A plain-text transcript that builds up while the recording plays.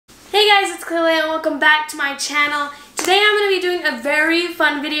Hey guys, it's Klailea and welcome back to my channel. Today I'm going to be doing a very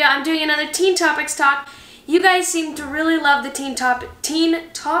fun video. I'm doing another TeeN ToPiCS talk. You guys seem to really love the TeeN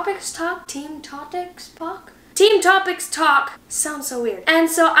ToPiCS talk. Sounds so weird. And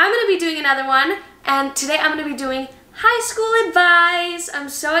so I'm going to be doing another one, and today I'm going to be doing high school advice. I'm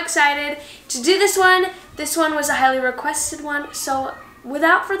so excited to do this one. This one was a highly requested one, so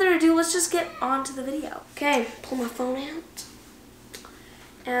without further ado, let's just get on to the video. Okay, pull my phone out.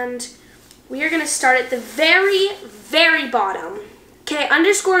 And we are going to start at the very bottom. Okay,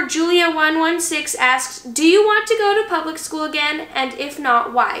 underscore Julia116 asks, do you want to go to public school again? And if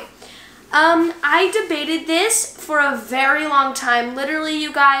not, why? I debated this for a very long time. Literally,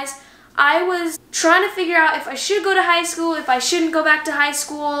 you guys, I was trying to figure out if I should go to high school, if I shouldn't go back to high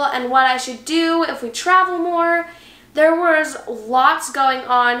school, and what I should do if we travel more. There was lots going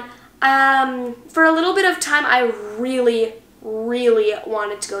on. For a little bit of time, I really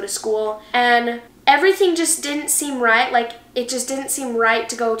wanted to go to school, and everything just didn't seem right. Like, it just didn't seem right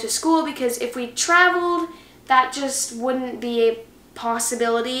to go to school because if we traveled, that just wouldn't be a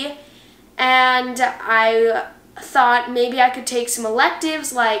possibility. And I thought maybe I could take some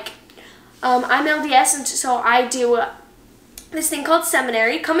electives, like I'm LDS, and so I do this thing called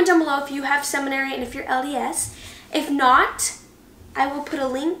seminary. Comment down below if you have seminary and if you're LDS. If not, I will put a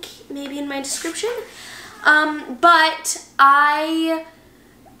link maybe in my description. But I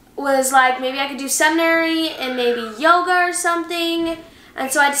was like, maybe I could do seminary and maybe yoga or something.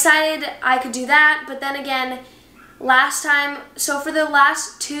 And so I decided I could do that. But then again, so for the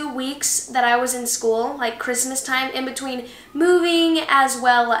last 2 weeks that I was in school, like Christmas time, in between moving as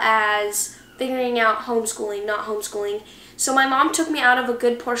well as figuring out homeschooling, not homeschooling. So my mom took me out of a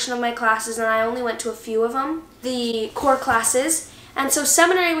good portion of my classes, and I only went to a few of them, the core classes. And so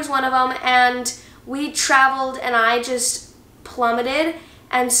seminary was one of them, and we traveled and I just plummeted,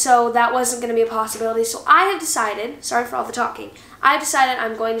 and so that wasn't going to be a possibility. So I have decided, sorry for all the talking, I've decided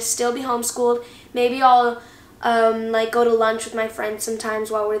I'm going to still be homeschooled. Maybe I'll like go to lunch with my friends sometimes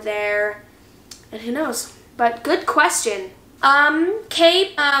while we're there, and who knows. But good question.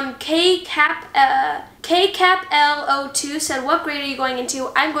 KCapL02 said, what grade are you going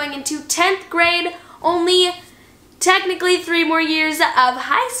into? I'm going into 10th grade, only technically 3 more years of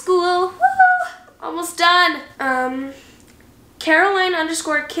high school. Woo! Almost done. Caroline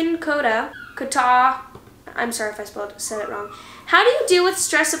underscore Kinkota, I'm sorry if I said it wrong. How do you deal with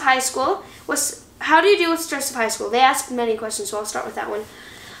stress of high school? How do you deal with stress of high school? They asked many questions, so I'll start with that one.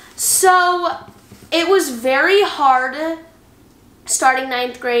 So, it was very hard starting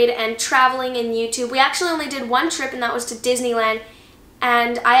 9th grade and traveling in YouTube. We actually only did one trip, and that was to Disneyland.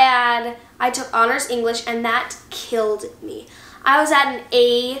 And I took honors English, and that killed me. I was at an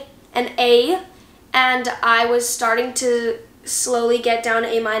A, and I was starting to slowly get down to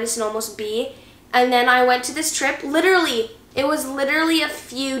A- and almost B. And then I went to this trip. It was literally a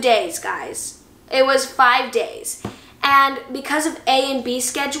few days, guys. It was 5 days. And because of A and B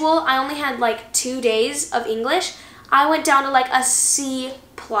schedule, I only had like 2 days of English. I went down to like a C+.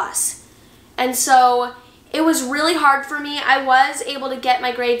 And so it was really hard for me. I was able to get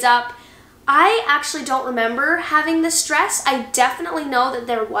my grades up. I actually don't remember having the stress. I definitely know that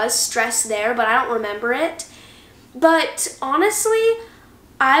there was stress there, but I don't remember it. But honestly,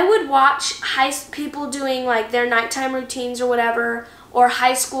 I would watch people doing like their nighttime routines or whatever, or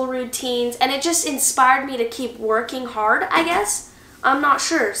high school routines, and it just inspired me to keep working hard, I guess. I'm not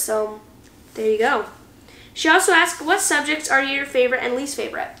sure, so there you go. She also asked, what subjects are your favorite and least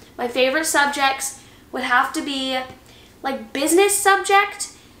favorite? My favorite subjects would have to be like business subject,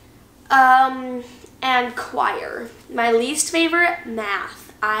 and choir. My least favorite,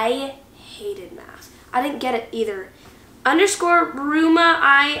 math. I hated math. I didn't get it either. Underscore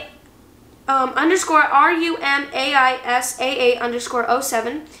Ruma underscore RUMAISAA underscore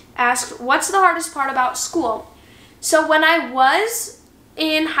 07 asked, what's the hardest part about school? So when I was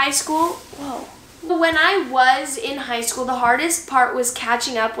in high school, the hardest part was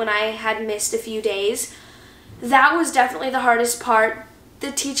catching up when I had missed a few days. That was definitely the hardest part.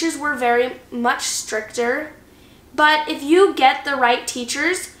 The teachers were very much stricter, but if you get the right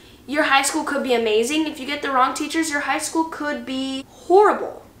teachers, your high school could be amazing. If you get the wrong teachers, your high school could be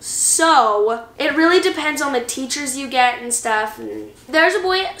horrible. So it really depends on the teachers you get and stuff. There's a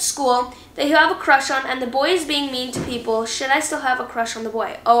boy at school that you have a crush on, and the boy is being mean to people. Should I still have a crush on the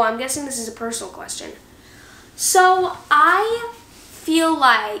boy? Oh, I'm guessing this is a personal question. So I feel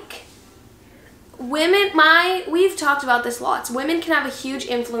like we've talked about this lots. Women can have a huge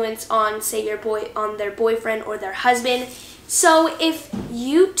influence on, say, on their boyfriend or their husband. So if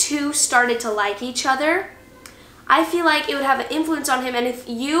you two started to like each other, I feel like it would have an influence on him. And if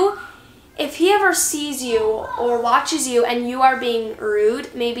he ever sees you or watches you and you are being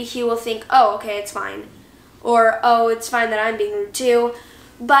rude, maybe he will think, oh, okay, it's fine. Or, oh, it's fine that I'm being rude too.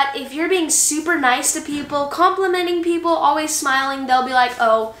 But if you're being super nice to people, complimenting people, always smiling, they'll be like,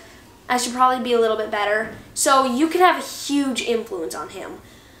 oh, I should probably be a little bit better. So you can have a huge influence on him.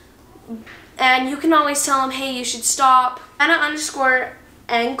 And you can always tell him, hey, you should stop.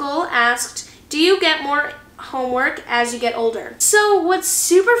 Anna_Ankle asked, do you get more homework as you get older? So what's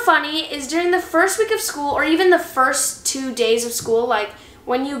super funny is during the first week of school, or even the first 2 days of school, like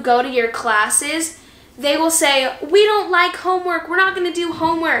when you go to your classes, they will say, we don't like homework, we're not going to do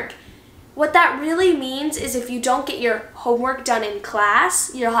homework. What that really means is if you don't get your homework done in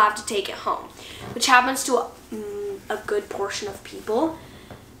class, you'll have to take it home, which happens to a good portion of people.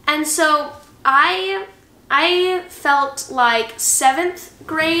 And so I felt like 7th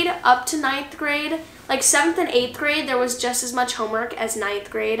grade up to 9th grade, like 7th and 8th grade, there was just as much homework as 9th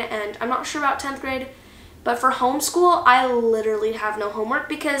grade, and I'm not sure about 10th grade, but for homeschool, I literally have no homework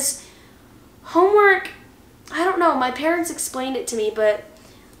because homework, I don't know, my parents explained it to me, but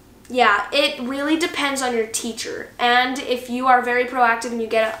yeah, it really depends on your teacher. And if you are very proactive and you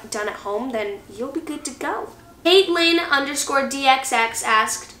get it done at home, then you'll be good to go. Caitlin_DXX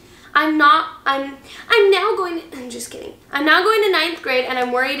asked, I'm now going to 9th grade and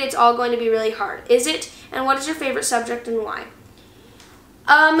I'm worried it's all going to be really hard. Is it? And what is your favorite subject and why?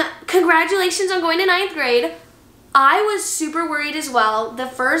 Congratulations on going to 9th grade. I was super worried as well. The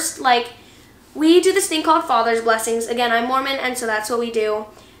first, we do this thing called Father's Blessings. Again, I'm Mormon, and so that's what we do.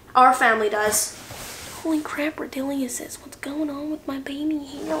 Our family does. Holy crap, Redelia says, what's going on with my baby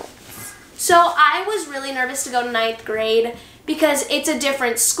heel? So I was really nervous to go to 9th grade because it's a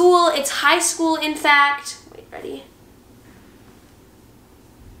different school. It's high school, in fact. Wait, ready?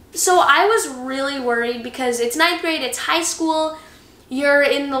 So I was really worried because it's 9th grade, it's high school. You're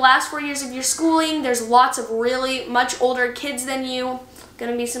in the last 4 years of your schooling. There's lots of really much older kids than you.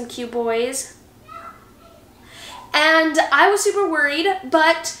 Gonna be some cute boys. And I was super worried,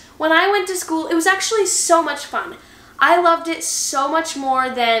 but when I went to school, it was actually so much fun. I loved it so much more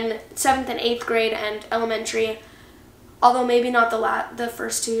than 7th and 8th grade and elementary, although maybe not the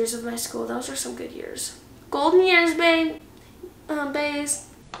first 2 years of my school. Those are some good years. Golden years, bays.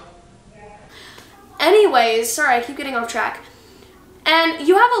 Anyways, sorry, I keep getting off track. And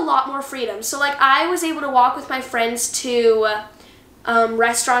you have a lot more freedom. So I was able to walk with my friends to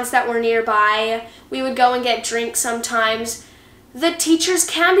restaurants that were nearby. We would go and get drinks sometimes. The teachers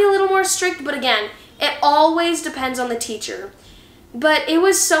can be a little more strict, but again, it always depends on the teacher. But it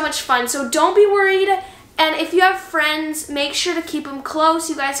was so much fun, so don't be worried. And if you have friends, make sure to keep them close.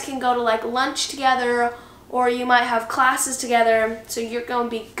 You guys can go to lunch together, or you might have classes together, so you're going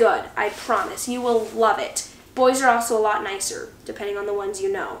to be good. I promise. You will love it. Boys are also a lot nicer, depending on the ones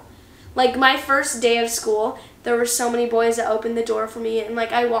you know. My first day of school, there were so many boys that opened the door for me, and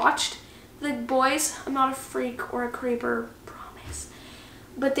I watched the boys. I'm not a freak or a creeper, promise.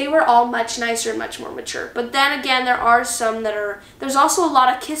 But they were all much nicer and much more mature. But then again, there are some that are, there's also a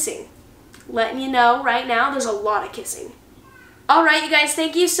lot of kissing. Letting you know right now, there's a lot of kissing. Alright, you guys,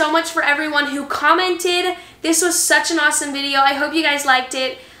 thank you so much for everyone who commented. This was such an awesome video. I hope you guys liked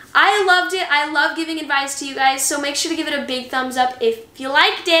it. I loved it. I love giving advice to you guys, so make sure to give it a big thumbs up if you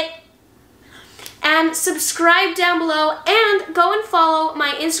liked it. And subscribe down below, and go and follow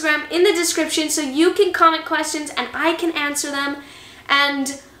my Instagram in the description so you can comment questions and I can answer them.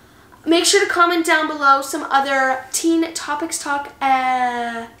 And make sure to comment down below some other teen ToPiCS talk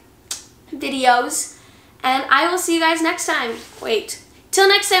videos. And I will see you guys next time. Till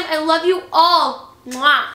next time, I love you all. Mwah.